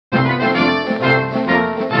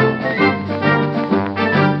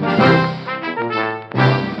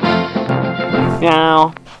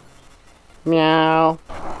Meow. Meow.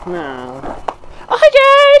 Meow. Oh, hi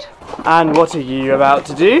Jade! And what are you about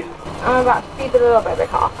to do? I'm about to feed the little baby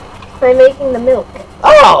calf. So I'm making the milk.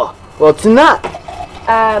 Oh! What's in that?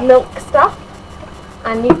 Milk stuff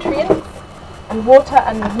and nutrients and water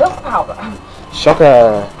and milk powder.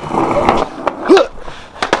 Shocker!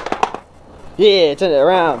 Yeah, turn it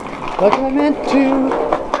around. Like I meant to.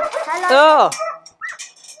 Hello. Oh!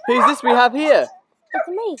 Who's this we have here? It's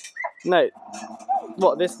me. No.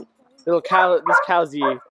 What, this little cow, this cow's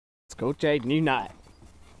you. It's called Jade, new night.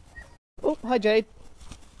 Oh, hi Jade.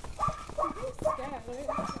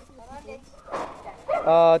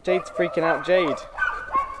 Oh, Jade's freaking out Jade.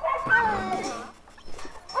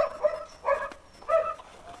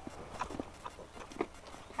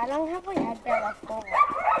 How long have we had Bella for?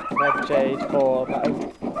 We've had Jade for about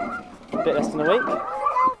a bit less than a week.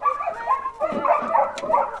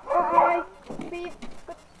 Bye.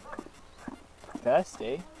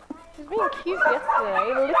 Thirsty? She was being cute yesterday,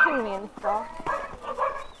 licking me and stuff.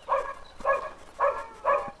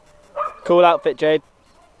 Cool outfit, Jade.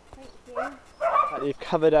 Thank you. Like you've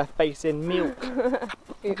covered her face in milk.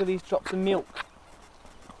 Look at these drops of milk.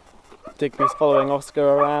 Digby's following Oscar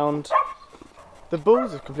around. The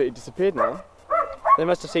balls have completely disappeared now. They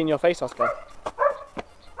must have seen your face, Oscar.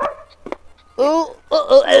 Oh,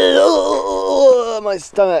 my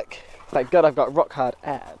stomach. Thank God I've got rock hard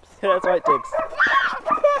abs. That's right, Diggs.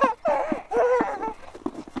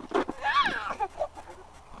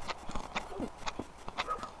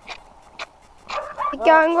 You're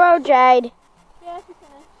going well, Jade. Yeah, she's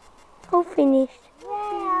finished. All finished.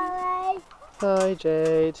 Hi,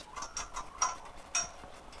 Jade.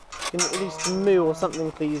 Can you at least moo or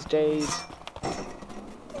something, please, Jade?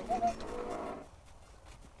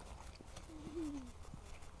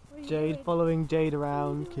 Jade following Jade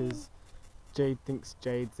around because Jade thinks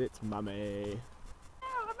Jade's its mummy.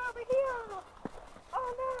 I'm over here.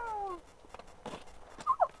 Oh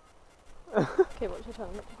no. Okay, what's your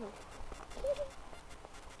turn?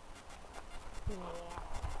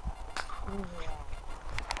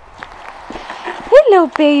 Hello,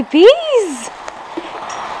 babies!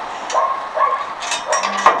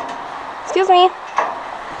 Excuse me.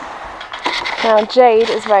 Now, Jade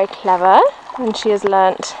is very clever and she has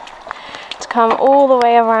learnt to come all the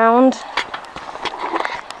way around.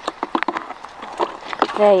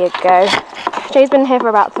 There you go. Jade's been here for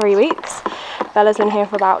about 3 weeks. Bella's been here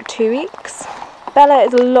for about 2 weeks. Bella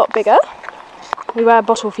is a lot bigger. We were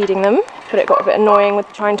bottle feeding them, but it got a bit annoying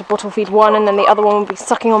with trying to bottle feed one and then the other one would be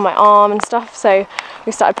sucking on my arm and stuff, so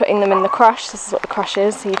we started putting them in the crush. This is what the crush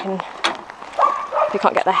is, so they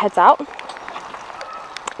can't get their heads out.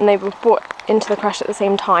 And they were brought into the crush at the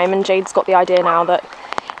same time, and Jade's got the idea now that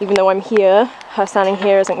even though I'm here, her standing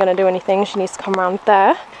here isn't going to do anything. She needs to come around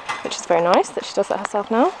there, which is very nice that she does that herself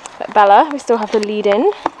now. But Bella, we still have to lead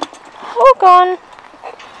in. Oh, gone!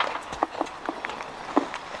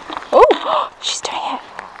 Oh, she's doing it.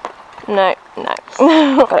 No, no.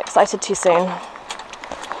 Got excited too soon.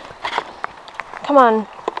 Come on,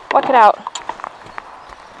 work it out.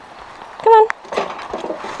 Come on.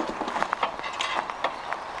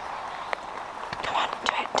 Come on,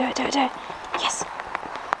 do it. Yes.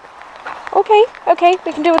 Okay,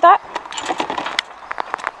 we can do with that.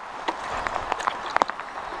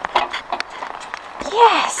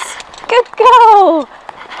 Yes, good girl.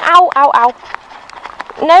 Ow.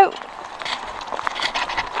 No.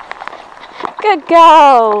 Good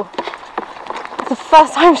girl. It's the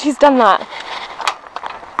first time she's done that.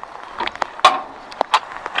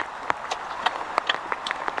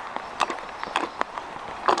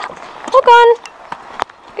 Hold on.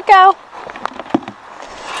 Good girl.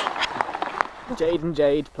 Jade and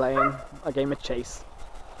Jade playing a game of chase.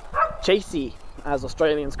 Chasey, as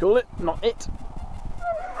Australians call it, not it.